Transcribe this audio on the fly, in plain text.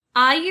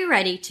Are you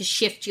ready to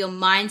shift your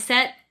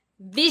mindset,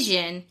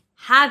 vision,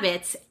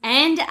 habits,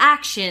 and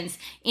actions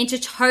into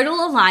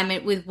total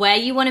alignment with where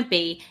you want to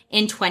be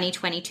in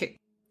 2022?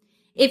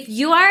 If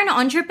you are an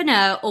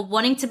entrepreneur or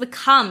wanting to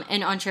become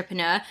an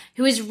entrepreneur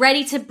who is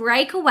ready to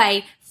break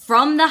away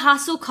from the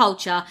hustle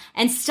culture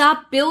and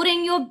start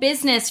building your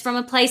business from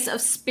a place of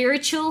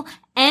spiritual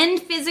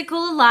and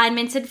physical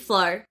alignment and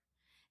flow,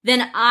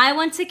 then I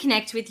want to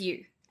connect with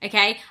you.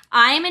 Okay,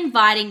 I am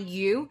inviting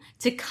you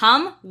to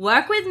come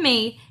work with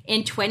me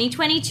in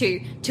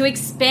 2022 to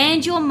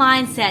expand your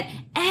mindset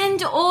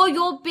and or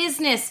your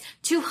business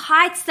to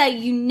heights that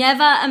you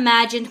never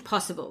imagined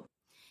possible.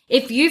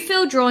 If you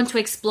feel drawn to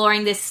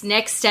exploring this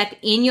next step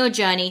in your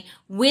journey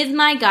with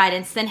my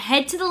guidance, then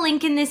head to the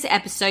link in this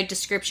episode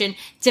description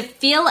to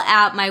fill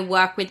out my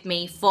work with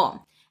me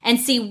form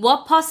and see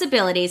what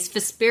possibilities for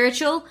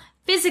spiritual,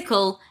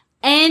 physical,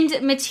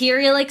 and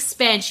material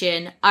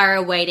expansion are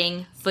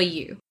awaiting for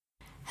you.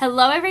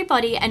 Hello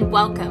everybody and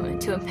welcome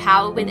to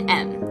Empower with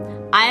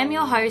Em. I am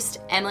your host,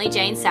 Emily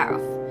Jane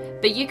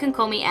Saroff, but you can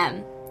call me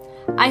Em.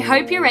 I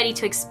hope you're ready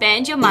to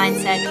expand your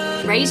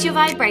mindset, raise your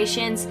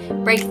vibrations,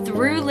 break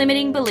through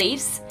limiting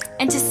beliefs,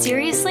 and to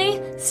seriously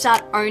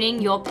start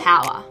owning your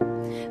power.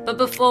 But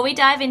before we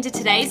dive into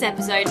today's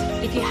episode,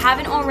 if you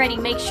haven't already,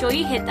 make sure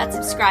you hit that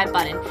subscribe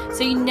button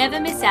so you never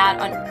miss out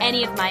on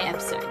any of my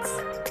episodes.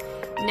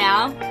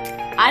 Now,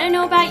 I don't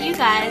know about you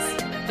guys,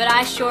 but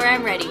I sure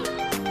am ready.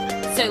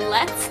 So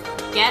let's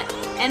get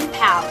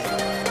empowered.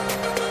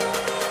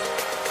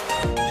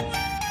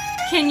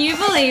 Can you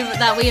believe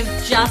that we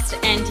have just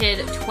entered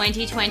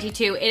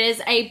 2022? It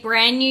is a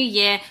brand new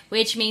year,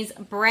 which means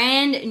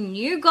brand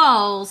new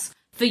goals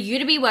for you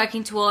to be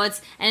working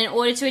towards. And in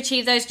order to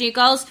achieve those new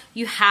goals,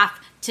 you have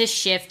to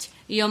shift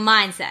your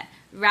mindset,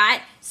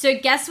 right? So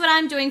guess what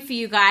I'm doing for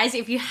you guys?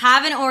 If you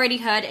haven't already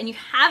heard and you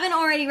haven't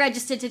already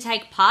registered to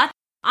take part,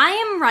 I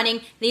am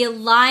running the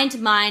Aligned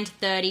Mind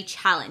 30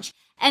 Challenge.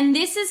 And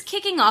this is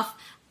kicking off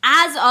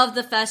as of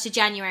the 1st of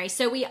January.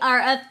 So we are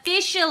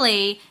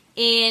officially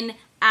in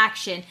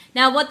action.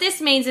 Now, what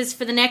this means is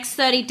for the next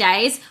 30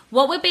 days,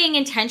 what we're being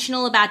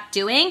intentional about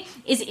doing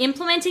is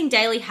implementing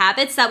daily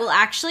habits that will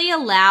actually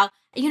allow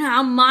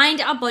our mind,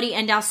 our body,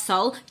 and our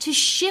soul to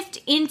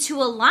shift into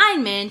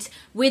alignment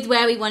with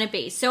where we want to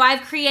be. So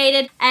I've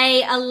created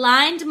a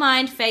Aligned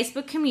Mind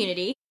Facebook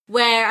community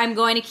where I'm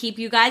going to keep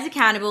you guys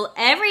accountable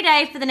every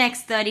day for the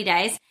next 30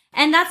 days.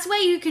 And that's where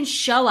you can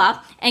show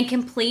up and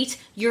complete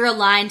your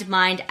aligned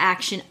mind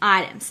action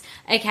items.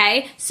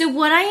 Okay? So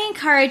what I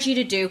encourage you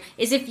to do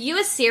is if you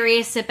are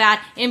serious about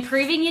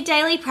improving your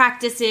daily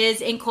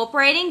practices,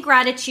 incorporating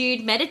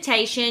gratitude,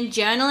 meditation,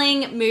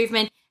 journaling,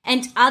 movement,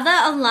 and other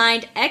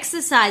aligned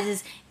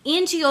exercises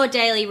into your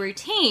daily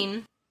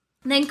routine,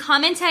 then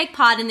come and take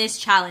part in this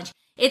challenge.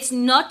 It's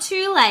not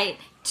too late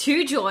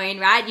to join,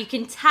 right? You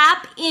can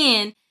tap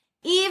in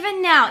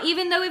even now,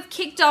 even though we've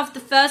kicked off the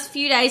first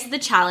few days of the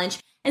challenge.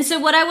 And so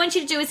what I want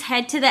you to do is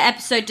head to the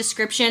episode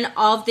description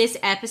of this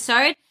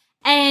episode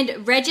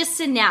and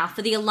register now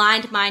for the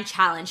Aligned Mind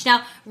Challenge.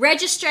 Now,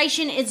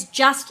 registration is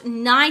just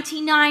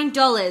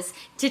 $99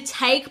 to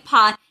take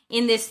part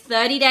in this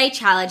 30-day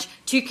challenge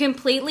to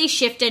completely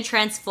shift and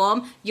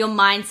transform your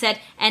mindset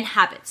and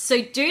habits.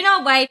 So do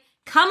not wait.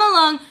 Come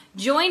along,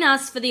 join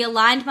us for the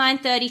Aligned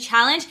Mind 30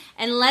 Challenge,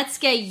 and let's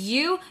get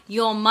you,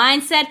 your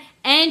mindset,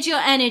 and your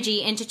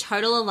energy into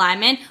total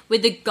alignment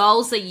with the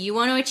goals that you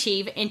want to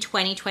achieve in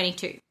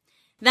 2022.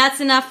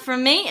 That's enough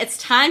from me. It's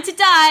time to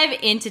dive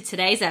into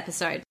today's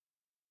episode.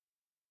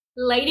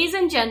 Ladies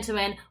and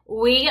gentlemen,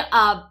 we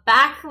are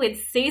back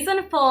with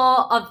season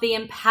 4 of the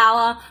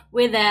Empower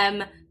with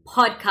Em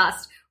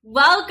podcast.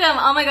 Welcome.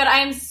 Oh my God, I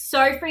am so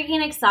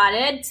freaking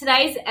excited.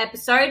 Today's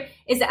episode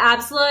is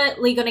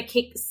absolutely going to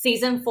kick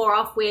season 4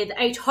 off with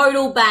a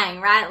total bang,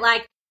 right?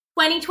 Like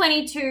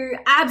 2022,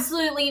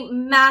 absolutely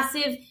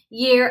massive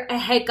year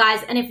ahead,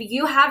 guys. And if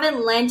you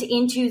haven't lent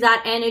into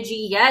that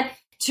energy yet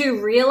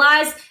to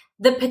realize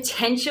the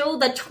potential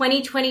that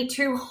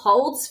 2022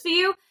 holds for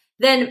you,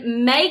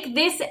 then make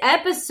this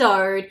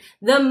episode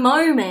the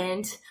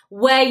moment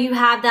where you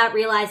have that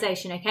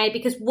realization, okay?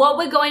 Because what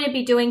we're going to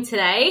be doing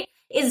today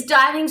is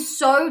diving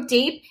so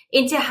deep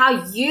into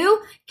how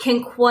you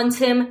can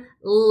quantum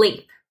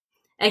leap.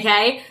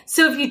 Okay,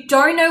 so if you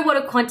don't know what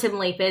a quantum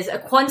leap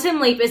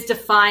is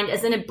defined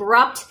as an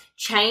abrupt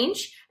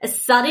change, a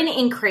sudden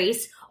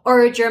increase,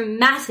 or a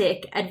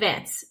dramatic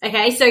advance.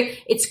 Okay, so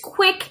it's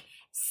quick,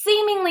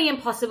 seemingly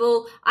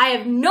impossible, I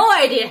have no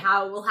idea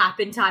how it will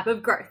happen type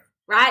of growth,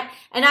 right?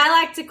 And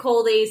I like to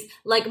call these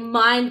like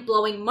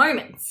mind-blowing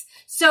moments.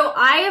 So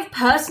I have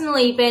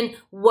personally been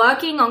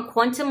working on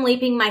quantum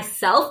leaping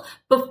myself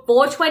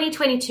before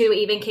 2022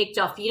 even kicked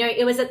off.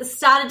 It was at the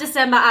start of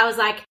December, I was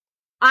like,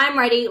 I'm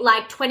ready.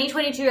 Like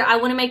 2022, I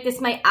want to make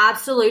this my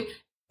absolute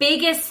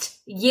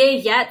biggest year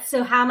yet.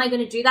 So how am I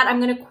going to do that?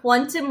 I'm going to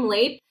quantum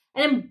leap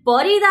and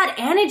embody that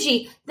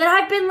energy that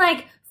I've been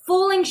like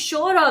falling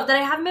short of, that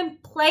I haven't been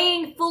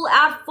playing full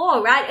out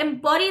for, right?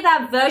 Embody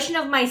that version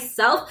of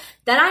myself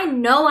that I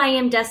know I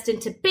am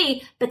destined to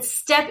be, but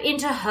step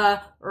into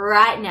her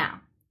right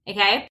now.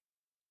 Okay?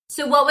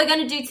 So what we're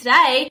going to do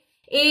today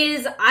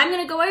is I'm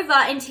going to go over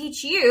and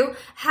teach you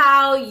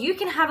how you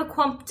can have a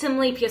quantum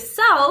leap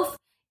yourself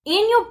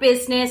in your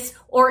business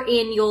or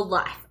in your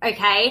life,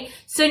 okay?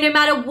 So no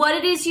matter what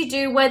it is you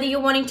do, whether you're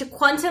wanting to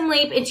quantum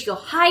leap into your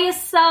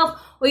highest self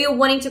or you're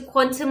wanting to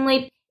quantum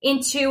leap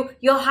into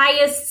your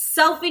highest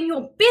self in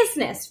your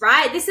business,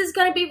 right? This is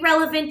going to be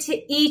relevant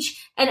to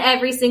each and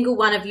every single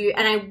one of you.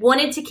 And I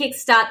wanted to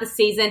kickstart the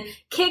season,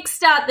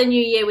 kickstart the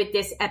new year with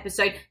this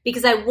episode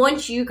because I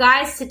want you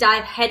guys to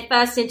dive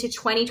headfirst into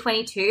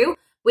 2022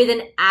 with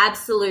an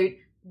absolute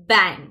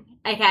bang,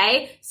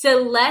 okay?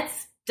 So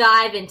let's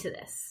dive into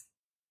this.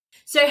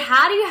 So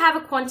how do you have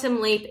a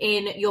quantum leap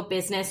in your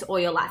business or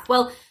your life?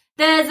 Well,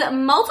 there's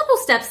multiple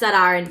steps that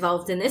are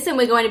involved in this, and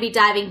we're going to be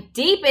diving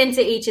deep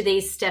into each of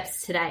these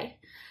steps today.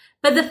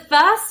 But the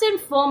first and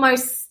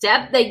foremost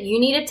step that you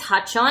need to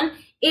touch on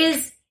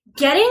is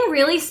getting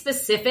really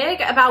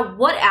specific about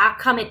what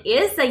outcome it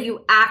is that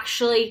you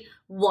actually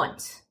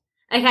want.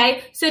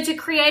 Okay, so to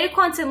create a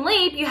quantum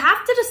leap, you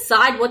have to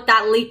decide what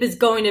that leap is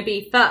going to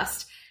be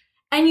first.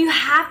 And you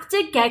have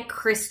to get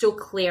crystal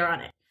clear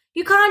on it.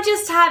 You can't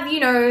just have,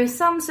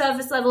 some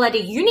surface level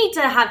idea. You need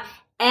to have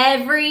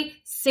every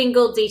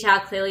single detail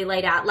clearly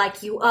laid out,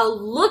 like you are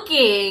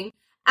looking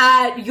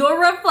at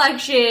your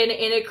reflection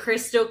in a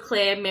crystal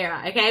clear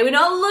mirror, okay? We're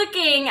not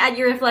looking at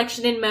your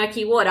reflection in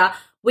murky water.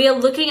 We are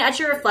looking at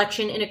your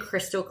reflection in a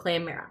crystal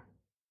clear mirror.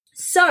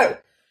 So,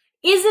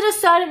 is it a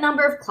certain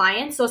number of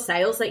clients or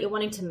sales that you're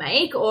wanting to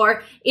make?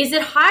 Or is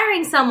it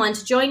hiring someone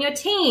to join your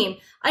team?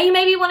 Are you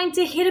maybe wanting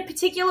to hit a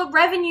particular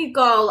revenue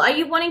goal? Are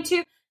you wanting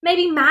to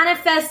maybe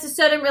manifest a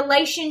certain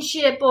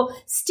relationship or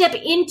step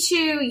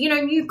into,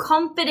 new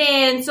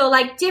confidence or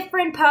like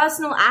different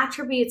personal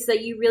attributes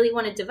that you really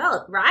want to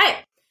develop, right?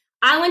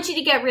 I want you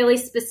to get really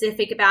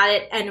specific about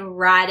it and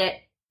write it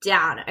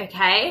down,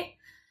 okay?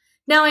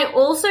 Now, I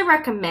also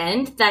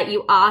recommend that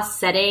you are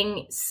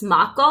setting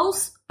SMART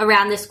goals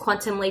around this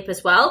quantum leap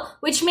as well,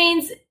 which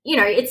means,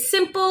 it's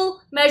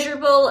simple,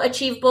 measurable,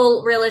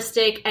 achievable,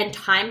 realistic, and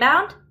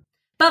time-bound.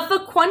 But for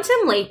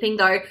quantum leaping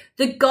though,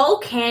 the goal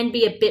can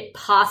be a bit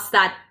past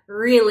that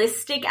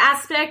realistic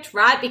aspect,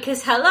 right?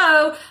 Because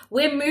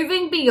we're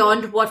moving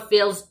beyond what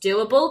feels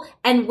doable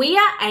and we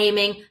are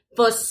aiming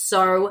for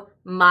so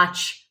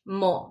much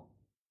more.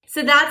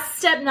 So that's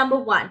step number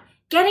 1,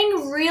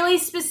 getting really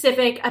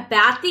specific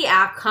about the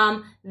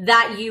outcome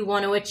that you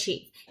want to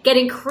achieve,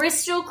 getting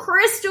crystal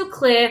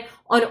clear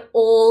on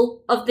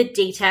all of the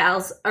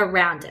details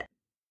around it.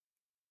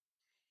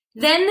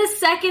 Then the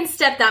second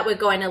step that we're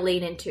going to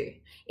lean into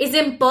is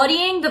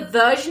embodying the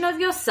version of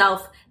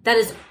yourself that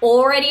has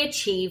already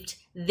achieved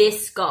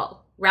this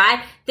goal,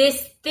 right?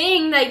 This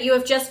thing that you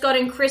have just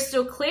gotten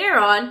crystal clear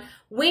on,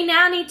 we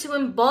now need to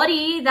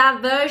embody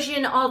that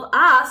version of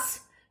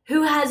us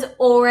who has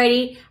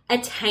already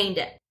attained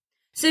it.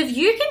 So if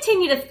you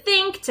continue to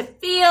think, to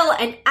feel,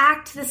 and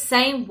act the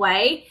same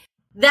way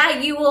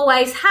that you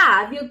always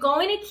have, you're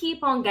going to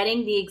keep on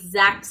getting the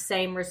exact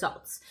same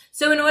results.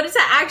 So in order to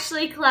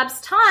actually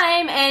collapse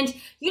time and,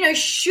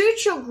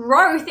 shoot your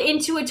growth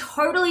into a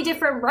totally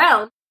different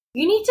realm,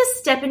 you need to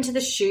step into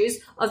the shoes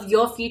of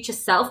your future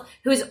self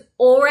who has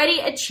already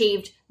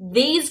achieved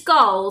these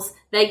goals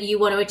that you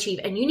want to achieve,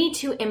 and you need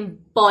to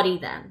embody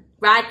them,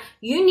 right?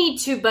 You need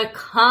to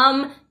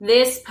become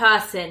this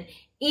person,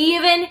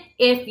 even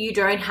if you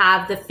don't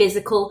have the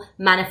physical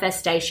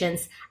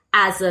manifestations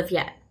as of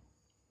yet.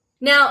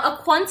 Now, a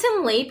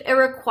quantum leap, it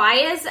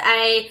requires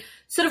a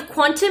sort of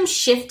quantum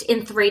shift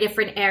in 3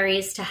 different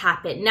areas to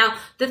happen. Now,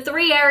 the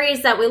 3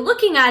 areas that we're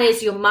looking at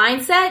is your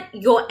mindset,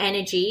 your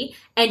energy,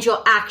 and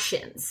your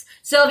actions.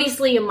 So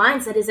obviously your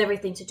mindset is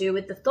everything to do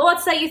with the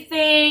thoughts that you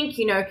think,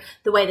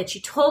 the way that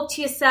you talk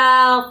to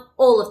yourself,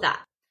 all of that.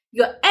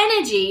 Your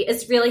energy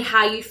is really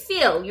how you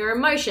feel, your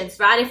emotions,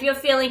 right? If you're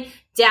feeling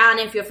down,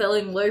 if you're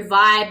feeling low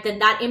vibe, then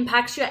that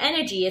impacts your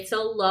energy. It's a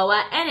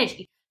lower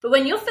energy. But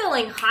when you're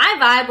feeling high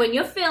vibe, when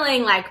you're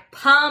feeling like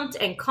pumped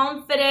and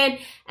confident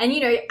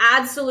and,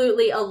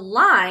 absolutely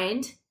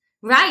aligned,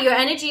 right? Your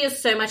energy is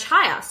so much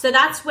higher. So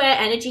that's where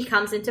energy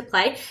comes into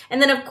play.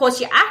 And then of course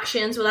your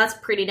actions, well, that's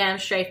pretty damn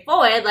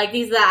straightforward. Like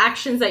these are the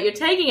actions that you're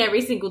taking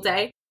every single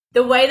day,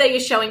 the way that you're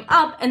showing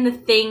up and the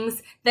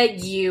things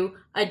that you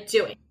are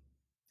doing.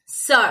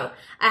 So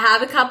I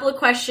have a couple of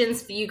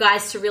questions for you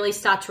guys to really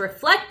start to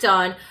reflect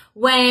on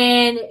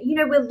when,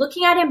 we're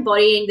looking at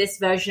embodying this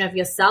version of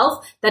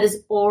yourself that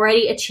has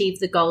already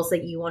achieved the goals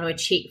that you want to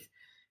achieve,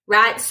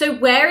 right? So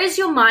where is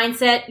your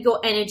mindset, your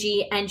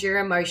energy, and your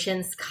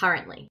emotions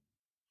currently?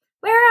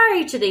 Where are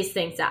each of these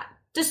things at?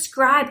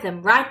 Describe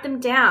them, write them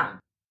down.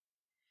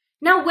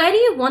 Now, where do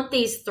you want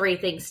these 3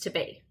 things to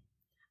be?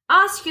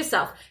 Ask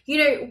yourself,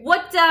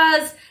 what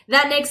does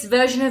that next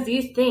version of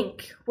you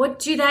think? What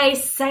do they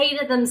say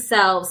to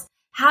themselves?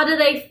 How do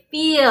they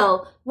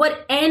feel?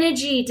 What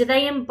energy do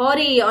they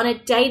embody on a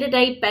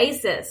day-to-day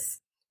basis?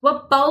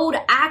 What bold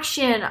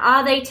action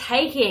are they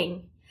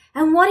taking?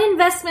 And what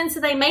investments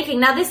are they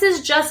making? Now, this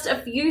is just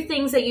a few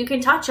things that you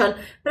can touch on,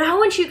 but I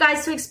want you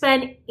guys to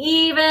expand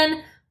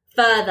even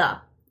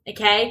further,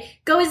 okay?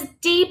 Go as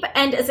deep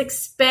and as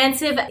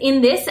expansive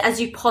in this as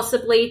you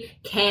possibly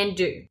can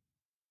do.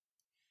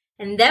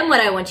 And then what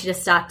I want you to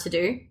start to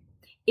do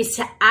is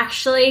to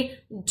actually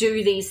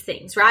do these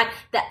things, right?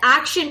 The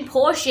action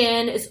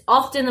portion is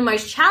often the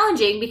most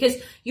challenging because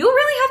you'll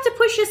really have to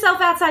push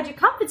yourself outside your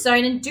comfort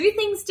zone and do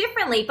things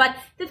differently. But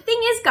the thing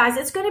is, guys,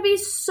 it's going to be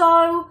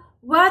so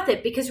worth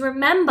it because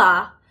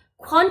remember,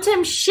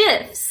 quantum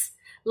shifts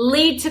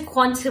lead to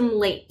quantum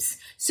leaps.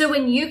 So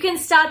when you can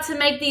start to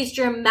make these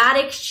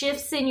dramatic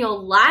shifts in your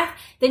life,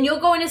 then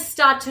you're going to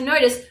start to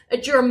notice a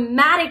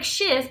dramatic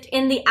shift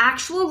in the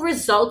actual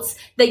results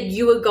that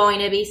you are going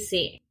to be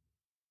seeing.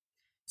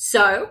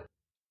 So,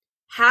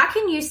 how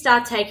can you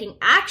start taking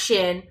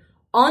action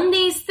on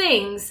these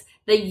things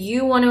that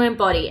you want to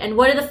embody? And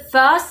what are the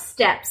first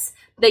steps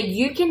that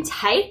you can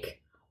take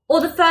or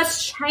the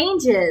first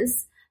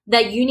changes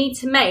that you need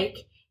to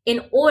make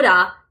in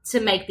order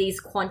to make these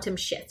quantum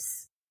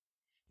shifts?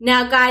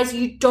 Now, guys,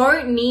 you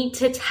don't need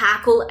to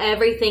tackle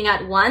everything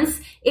at once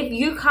if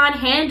you can't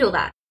handle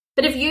that.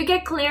 But if you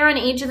get clear on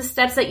each of the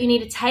steps that you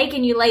need to take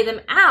and you lay them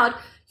out,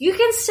 you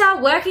can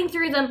start working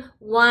through them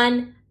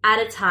one at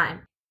a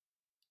time.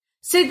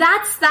 So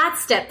that's that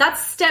step.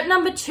 That's step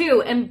number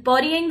 2,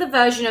 embodying the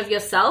version of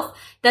yourself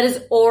that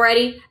has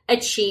already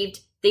achieved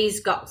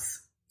these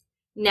goals.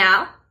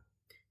 Now,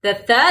 the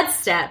third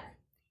step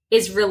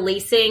is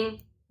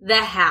releasing the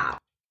how.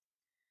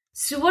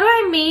 So what do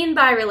I mean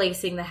by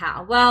releasing the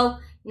how? Well,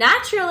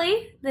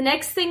 naturally, the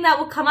next thing that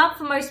will come up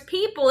for most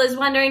people is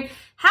wondering,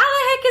 how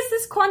the heck is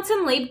this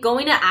quantum leap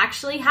going to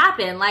actually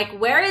happen? Like,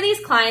 where are these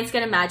clients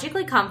going to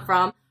magically come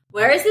from?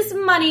 Where is this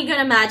money going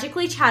to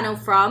magically channel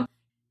from?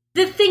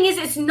 The thing is,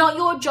 it's not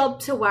your job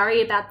to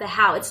worry about the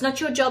how. It's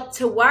not your job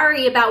to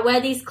worry about where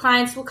these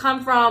clients will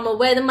come from or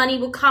where the money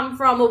will come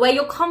from or where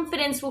your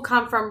confidence will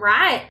come from,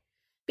 right?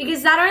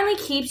 Because that only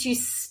keeps you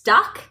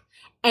stuck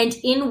and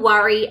in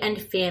worry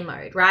and fear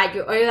mode, right?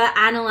 You're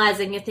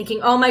over-analyzing, you're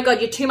thinking, oh my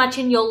God, you're too much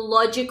in your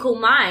logical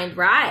mind,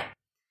 right?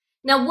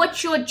 Now,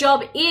 what your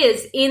job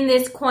is in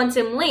this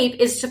quantum leap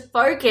is to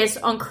focus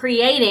on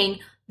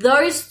creating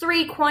those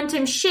 3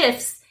 quantum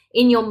shifts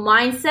in your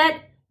mindset,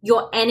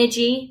 your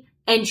energy,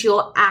 and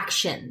your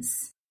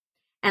actions.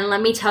 And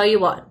let me tell you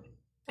what,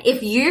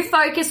 if you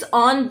focus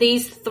on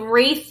these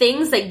 3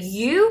 things that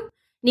you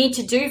need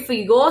to do for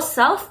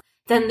yourself,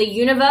 then the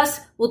universe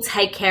will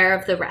take care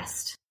of the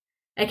rest.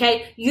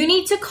 Okay? You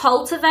need to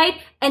cultivate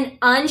an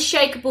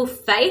unshakable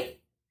faith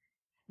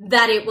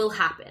that it will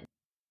happen.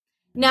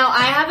 Now,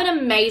 I have an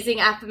amazing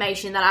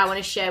affirmation that I want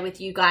to share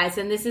with you guys,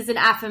 and this is an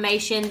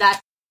affirmation that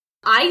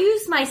I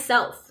use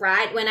myself,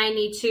 right, when I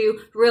need to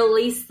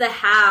release the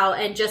how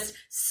and just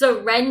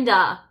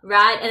surrender,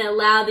 right, and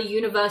allow the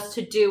universe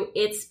to do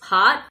its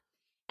part.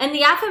 And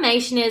the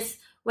affirmation is,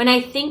 when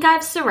I think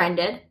I've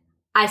surrendered,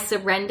 I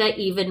surrender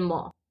even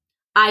more.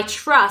 I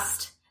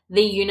trust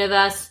the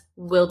universe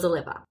will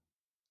deliver.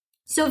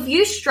 So if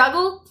you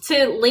struggle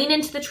to lean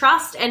into the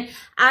trust and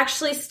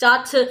actually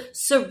start to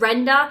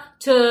surrender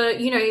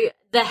to,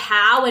 the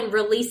how and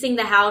releasing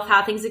the how of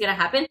how things are going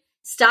to happen,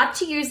 start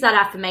to use that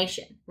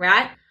affirmation,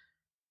 right?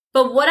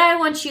 But what I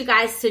want you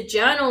guys to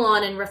journal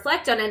on and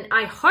reflect on, and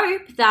I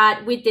hope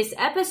that with this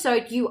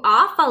episode, you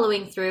are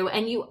following through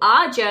and you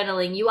are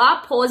journaling, you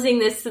are pausing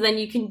this so then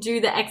you can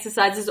do the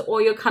exercises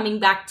or you're coming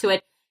back to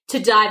it to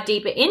dive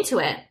deeper into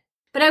it.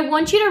 But I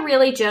want you to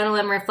really journal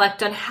and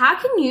reflect on how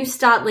can you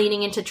start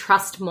leaning into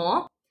trust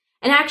more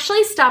and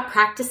actually start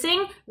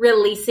practicing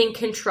releasing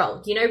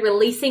control,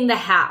 releasing the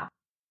how.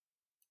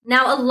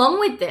 Now, along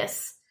with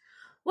this,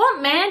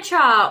 what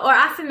mantra or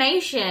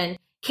affirmation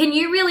can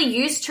you really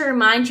use to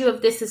remind you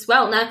of this as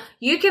well? Now,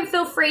 you can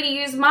feel free to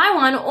use my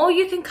one or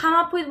you can come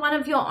up with one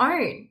of your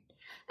own.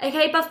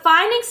 Okay, but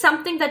finding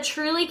something that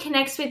truly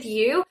connects with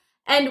you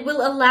and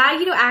will allow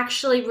you to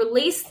actually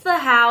release the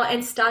how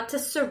and start to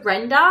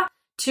surrender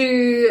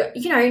to,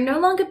 no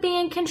longer be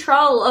in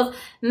control of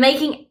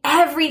making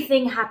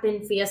everything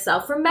happen for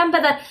yourself. Remember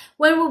that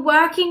when we're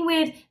working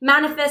with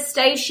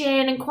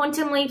manifestation and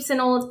quantum leaps and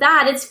all of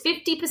that, it's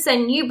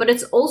 50% you, but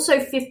it's also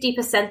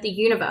 50% the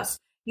universe.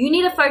 You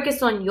need to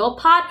focus on your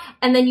part,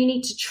 and then you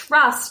need to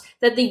trust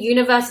that the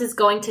universe is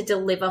going to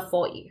deliver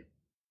for you.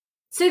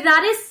 So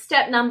that is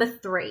step number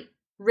 3,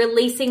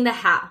 releasing the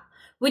how,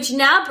 which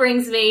now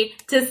brings me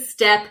to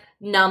step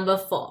number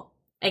 4.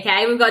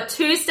 Okay, we've got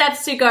 2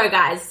 steps to go,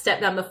 guys.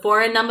 Step number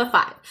 4 and number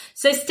 5.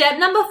 So step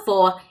number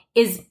 4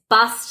 is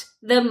bust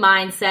the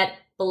mindset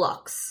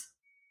blocks.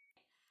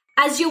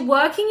 As you're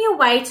working your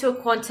way to a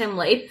quantum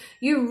leap,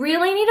 you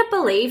really need to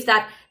believe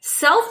that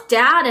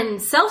self-doubt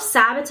and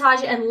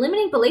self-sabotage and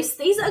limiting beliefs,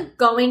 these are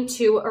going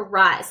to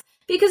arise.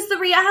 Because the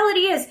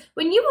reality is,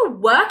 when you are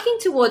working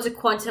towards a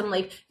quantum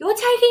leap, you're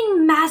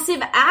taking massive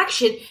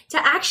action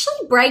to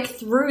actually break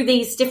through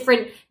these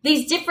different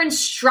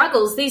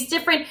struggles, these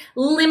different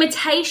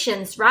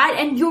limitations, right?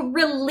 And you're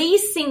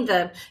releasing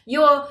them.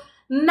 You're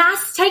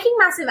taking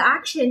massive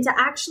action to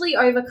actually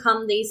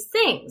overcome these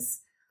things.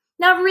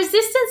 Now,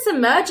 resistance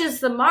emerges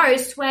the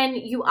most when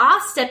you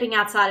are stepping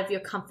outside of your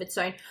comfort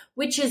zone,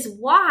 which is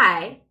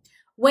why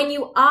when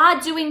you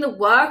are doing the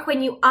work,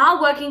 when you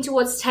are working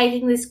towards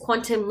taking this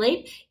quantum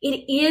leap,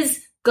 it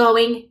is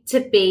going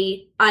to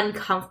be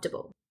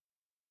uncomfortable.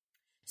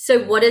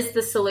 So what is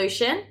the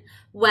solution?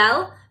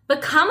 Well,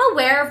 become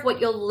aware of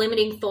what your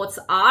limiting thoughts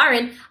are,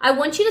 and I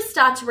want you to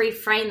start to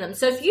reframe them.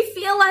 So if you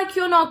feel like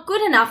you're not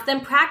good enough,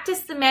 then practice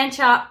the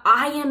mantra,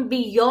 I am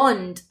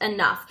beyond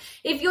enough.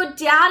 If you're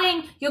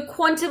doubting your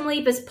quantum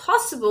leap is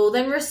possible,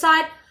 then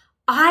recite,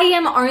 I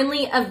am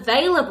only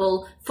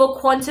available for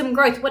quantum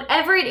growth.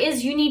 Whatever it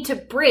is you need to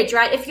bridge,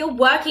 right? If you're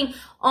working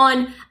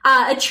on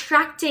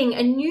attracting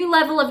a new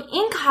level of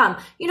income,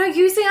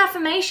 using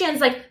affirmations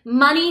like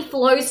money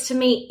flows to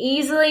me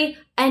easily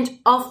and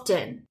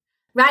often,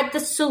 right? The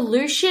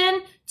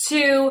solution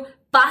to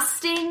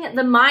busting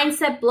the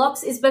mindset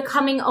blocks is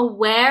becoming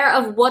aware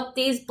of what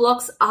these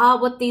blocks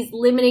are, what these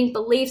limiting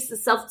beliefs, the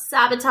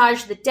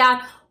self-sabotage, the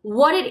doubt,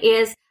 what it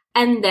is,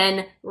 and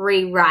then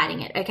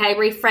rewriting it, okay?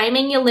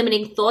 Reframing your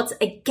limiting thoughts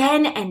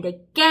again and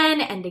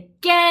again and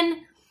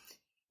again.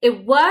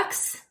 It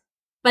works,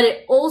 but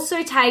it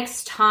also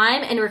takes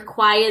time and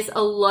requires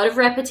a lot of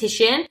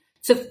repetition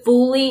to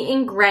fully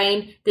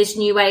ingrain this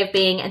new way of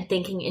being and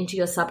thinking into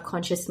your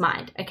subconscious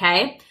mind,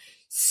 okay?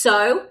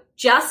 So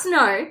just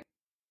know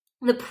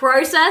the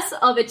process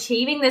of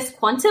achieving this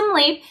quantum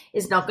leap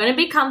is not going to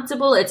be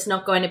comfortable. It's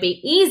not going to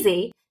be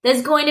easy.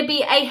 There's going to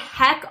be a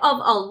heck of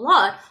a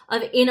lot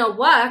of inner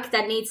work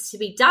that needs to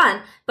be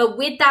done. But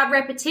with that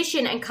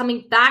repetition and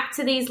coming back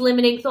to these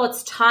limiting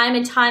thoughts time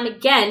and time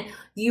again,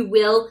 you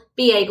will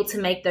be able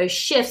to make those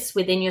shifts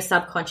within your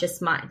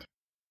subconscious mind.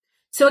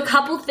 So a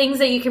couple things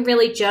that you can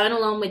really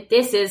journal on with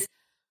this is,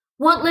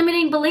 what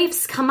limiting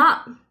beliefs come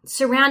up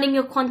surrounding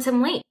your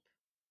quantum leap?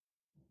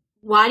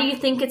 Why do you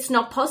think it's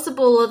not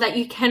possible or that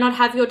you cannot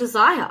have your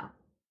desire?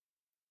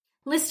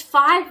 List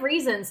 5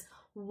 reasons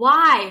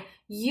why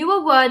you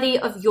are worthy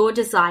of your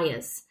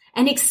desires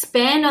and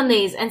expand on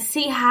these and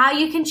see how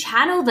you can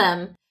channel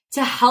them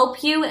to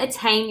help you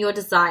attain your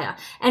desire.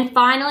 And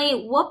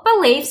finally, what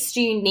beliefs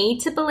do you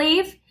need to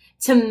believe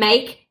to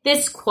make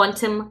this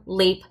quantum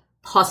leap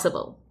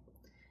possible?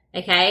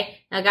 Okay,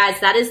 now guys,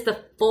 that is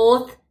the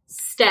 4th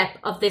step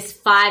of this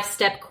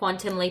 5-step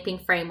quantum leaping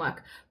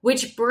framework,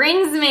 which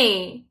brings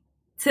me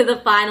to the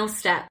final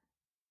step.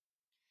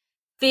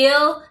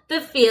 Feel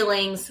the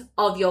feelings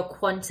of your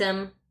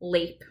quantum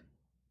leap.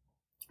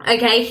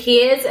 Okay,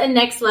 here's a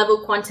next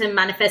level quantum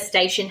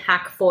manifestation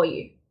hack for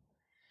you.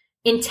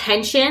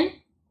 Intention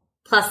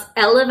plus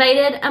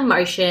elevated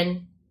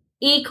emotion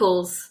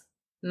equals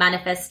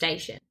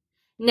manifestation.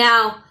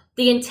 Now,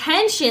 the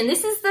intention,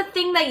 this is the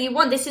thing that you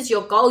want. This is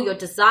your goal, your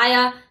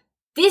desire.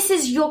 This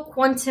is your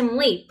quantum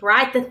leap,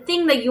 right? The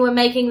thing that you are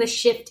making the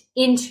shift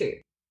into.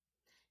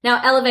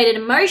 Now, elevated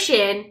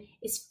emotion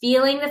is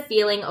feeling the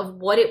feeling of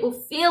what it will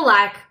feel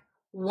like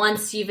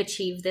once you've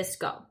achieved this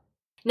goal.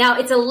 Now,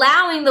 it's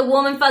allowing the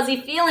warm and fuzzy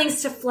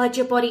feelings to flood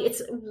your body.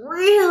 It's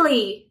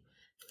really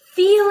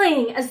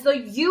feeling as though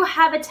you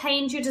have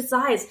attained your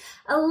desires,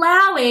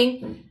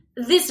 allowing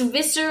this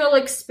visceral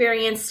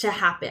experience to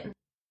happen.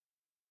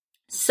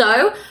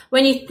 So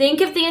when you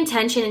think of the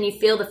intention and you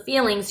feel the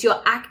feelings,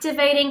 you're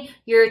activating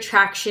your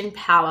attraction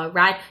power,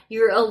 right?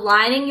 You're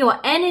aligning your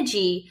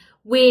energy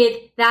with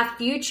that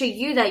future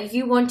you that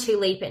you want to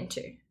leap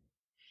into.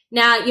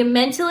 Now, you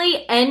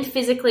mentally and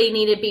physically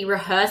need to be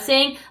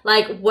rehearsing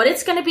like what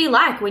it's going to be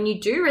like when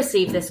you do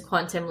receive this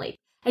quantum leap.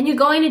 And you're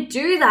going to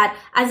do that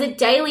as a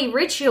daily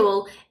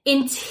ritual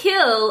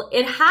until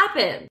it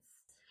happens.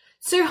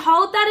 So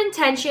hold that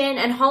intention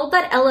and hold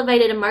that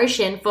elevated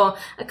emotion for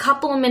a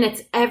couple of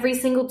minutes every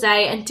single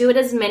day and do it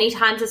as many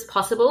times as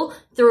possible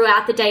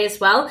throughout the day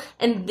as well.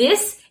 And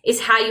this is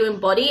how you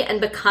embody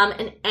and become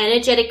an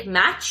energetic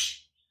match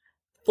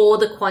for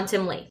the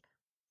quantum leap.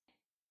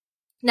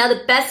 Now,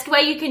 the best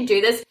way you can do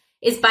this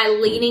is by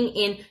leaning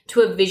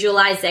into a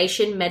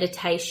visualization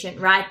meditation,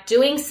 right?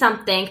 Doing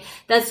something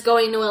that's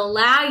going to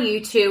allow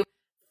you to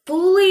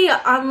fully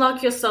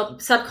unlock your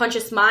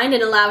subconscious mind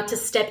and allow it to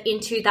step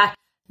into that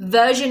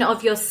version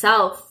of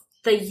yourself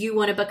that you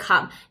want to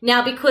become.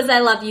 Now, because I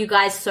love you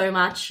guys so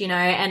much,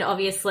 and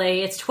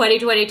obviously it's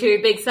 2022,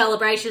 big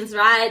celebrations,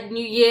 right?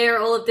 New year,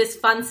 all of this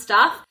fun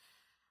stuff.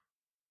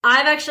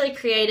 I've actually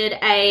created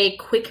a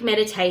quick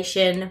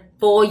meditation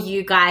for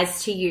you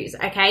guys to use,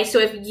 okay? So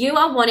if you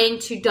are wanting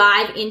to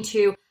dive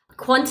into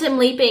quantum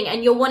leaping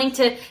and you're wanting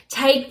to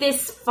take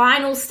this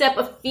final step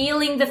of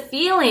feeling the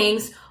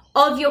feelings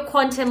of your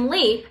quantum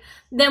leap,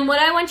 then what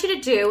I want you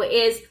to do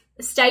is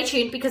stay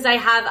tuned because I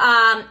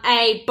have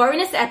a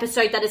bonus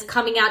episode that is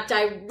coming out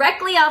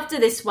directly after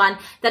this one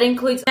that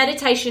includes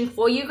meditation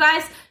for you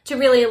guys to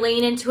really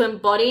lean into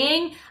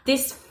embodying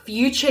this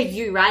future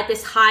you, right?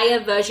 This higher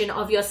version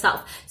of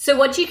yourself. So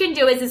what you can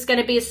do is it's going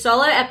to be a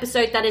solo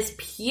episode that is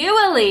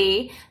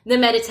purely the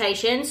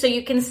meditation. So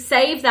you can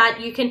save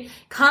that. You can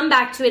come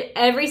back to it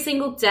every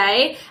single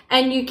day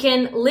and you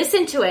can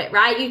listen to it,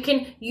 right? You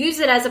can use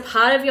it as a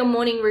part of your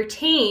morning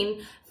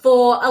routine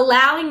for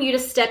allowing you to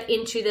step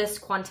into this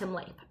quantum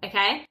leap,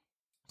 okay?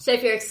 So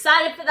if you're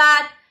excited for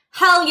that,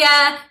 Hell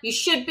yeah, you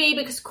should be,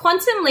 because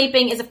quantum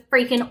leaping is a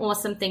freaking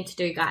awesome thing to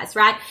do, guys,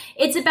 right?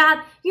 It's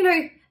about,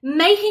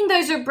 making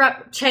those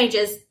abrupt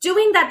changes,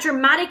 doing that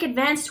dramatic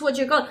advance towards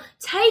your goal,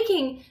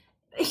 taking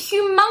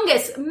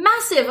humongous,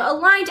 massive,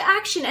 aligned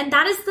action. And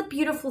that is the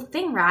beautiful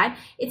thing, right?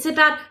 It's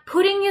about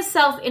putting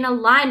yourself in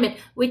alignment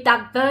with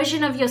that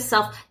version of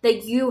yourself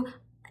that you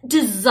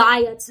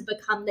desire to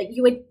become, that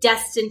you are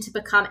destined to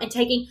become, and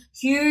taking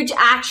huge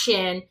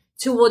action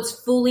towards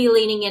fully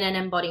leaning in and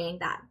embodying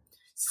that.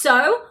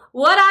 So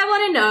what I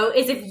want to know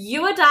is if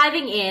you are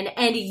diving in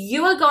and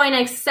you are going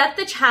to accept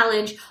the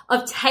challenge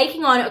of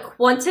taking on a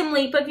quantum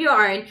leap of your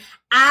own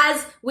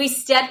as we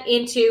step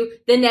into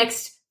the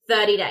next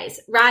 30 days,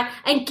 right?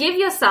 And give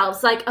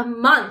yourselves like a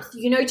month,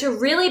 to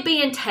really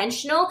be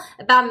intentional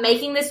about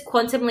making this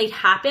quantum leap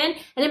happen.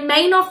 And it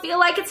may not feel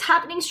like it's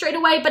happening straight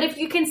away, but if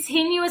you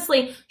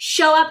continuously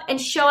show up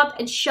and show up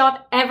and show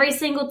up every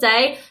single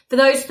day for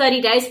those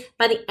 30 days,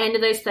 by the end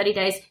of those 30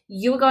 days,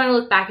 you are going to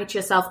look back at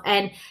yourself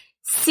and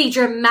see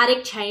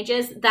dramatic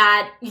changes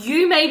that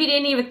you maybe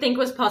didn't even think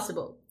was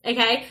possible.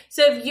 Okay,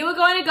 so if you are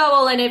going to go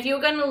all in, if you're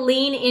going to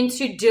lean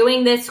into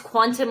doing this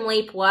quantum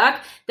leap work,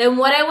 then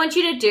what I want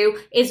you to do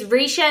is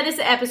reshare this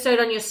episode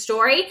on your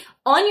story,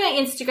 on your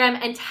Instagram,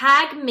 and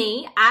tag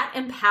me at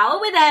Empower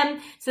with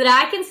Em so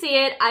that I can see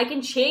it, I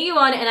can cheer you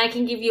on, and I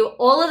can give you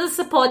all of the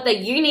support that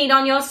you need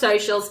on your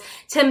socials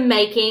to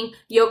making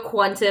your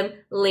quantum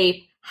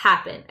leap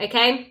happen.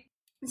 Okay,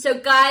 so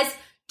guys,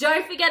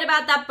 don't forget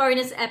about that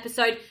bonus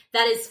episode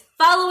that is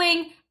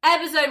following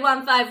episode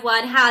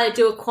 151, how to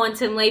do a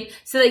quantum leap,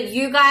 so that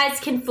you guys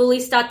can fully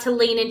start to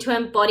lean into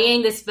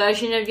embodying this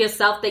version of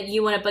yourself that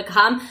you want to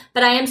become.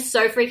 But I am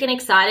so freaking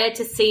excited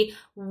to see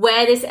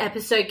where this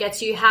episode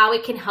gets you, how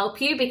it can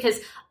help you, because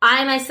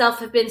I myself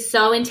have been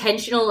so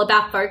intentional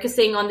about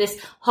focusing on this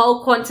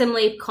whole quantum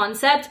leap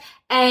concept,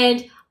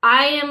 and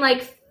I am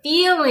like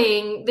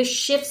feeling the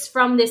shifts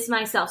from this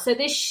myself. So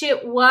this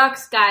shit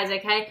works, guys,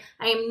 okay?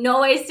 I am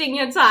not wasting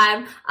your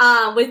time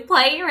with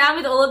playing around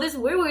with all of this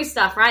woo-woo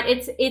stuff, right?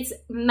 It's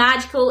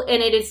magical,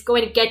 and it is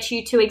going to get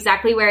you to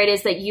exactly where it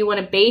is that you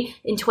want to be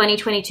in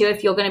 2022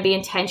 if you're going to be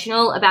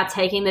intentional about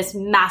taking this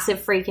massive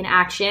freaking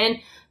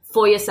action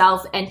for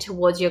yourself and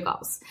towards your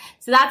goals.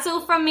 So that's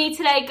all from me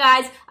today,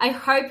 guys. I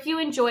hope you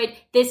enjoyed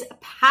this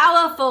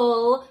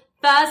powerful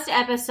first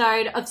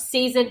episode of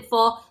season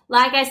 4.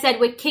 Like I said,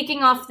 we're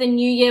kicking off the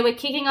new year. We're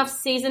kicking off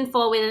season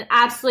 4 with an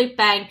absolute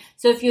bang.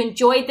 So if you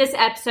enjoyed this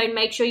episode,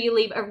 make sure you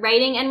leave a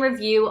rating and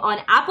review on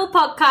Apple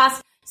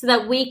Podcasts so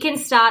that we can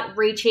start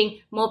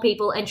reaching more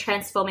people and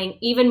transforming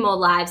even more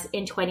lives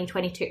in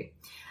 2022.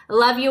 I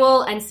love you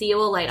all and see you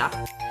all later.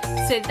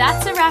 So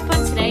that's a wrap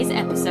on today's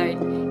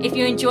episode. If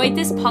you enjoyed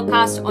this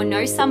podcast or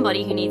know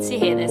somebody who needs to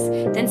hear this,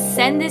 then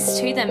send this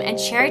to them and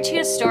share it to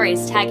your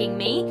stories, tagging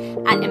me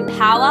at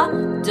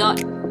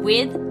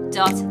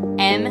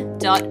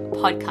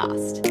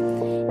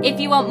empower.with.m.podcast. If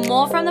you want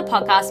more from the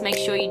podcast, make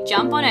sure you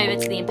jump on over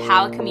to the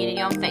Empower community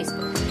on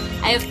Facebook.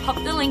 I have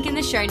popped the link in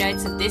the show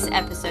notes of this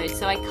episode,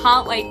 so I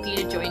can't wait for you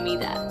to join me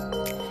there.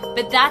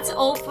 But that's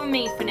all from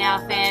me for now,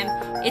 fam.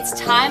 It's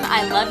time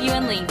I love you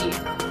and leave you.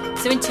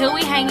 So until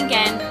we hang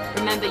again,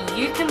 remember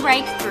you can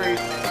break through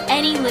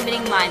any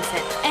limiting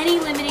mindset, any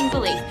limiting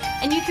belief,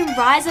 and you can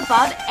rise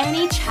above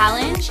any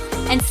challenge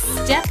and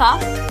step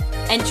up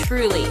and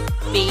truly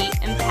be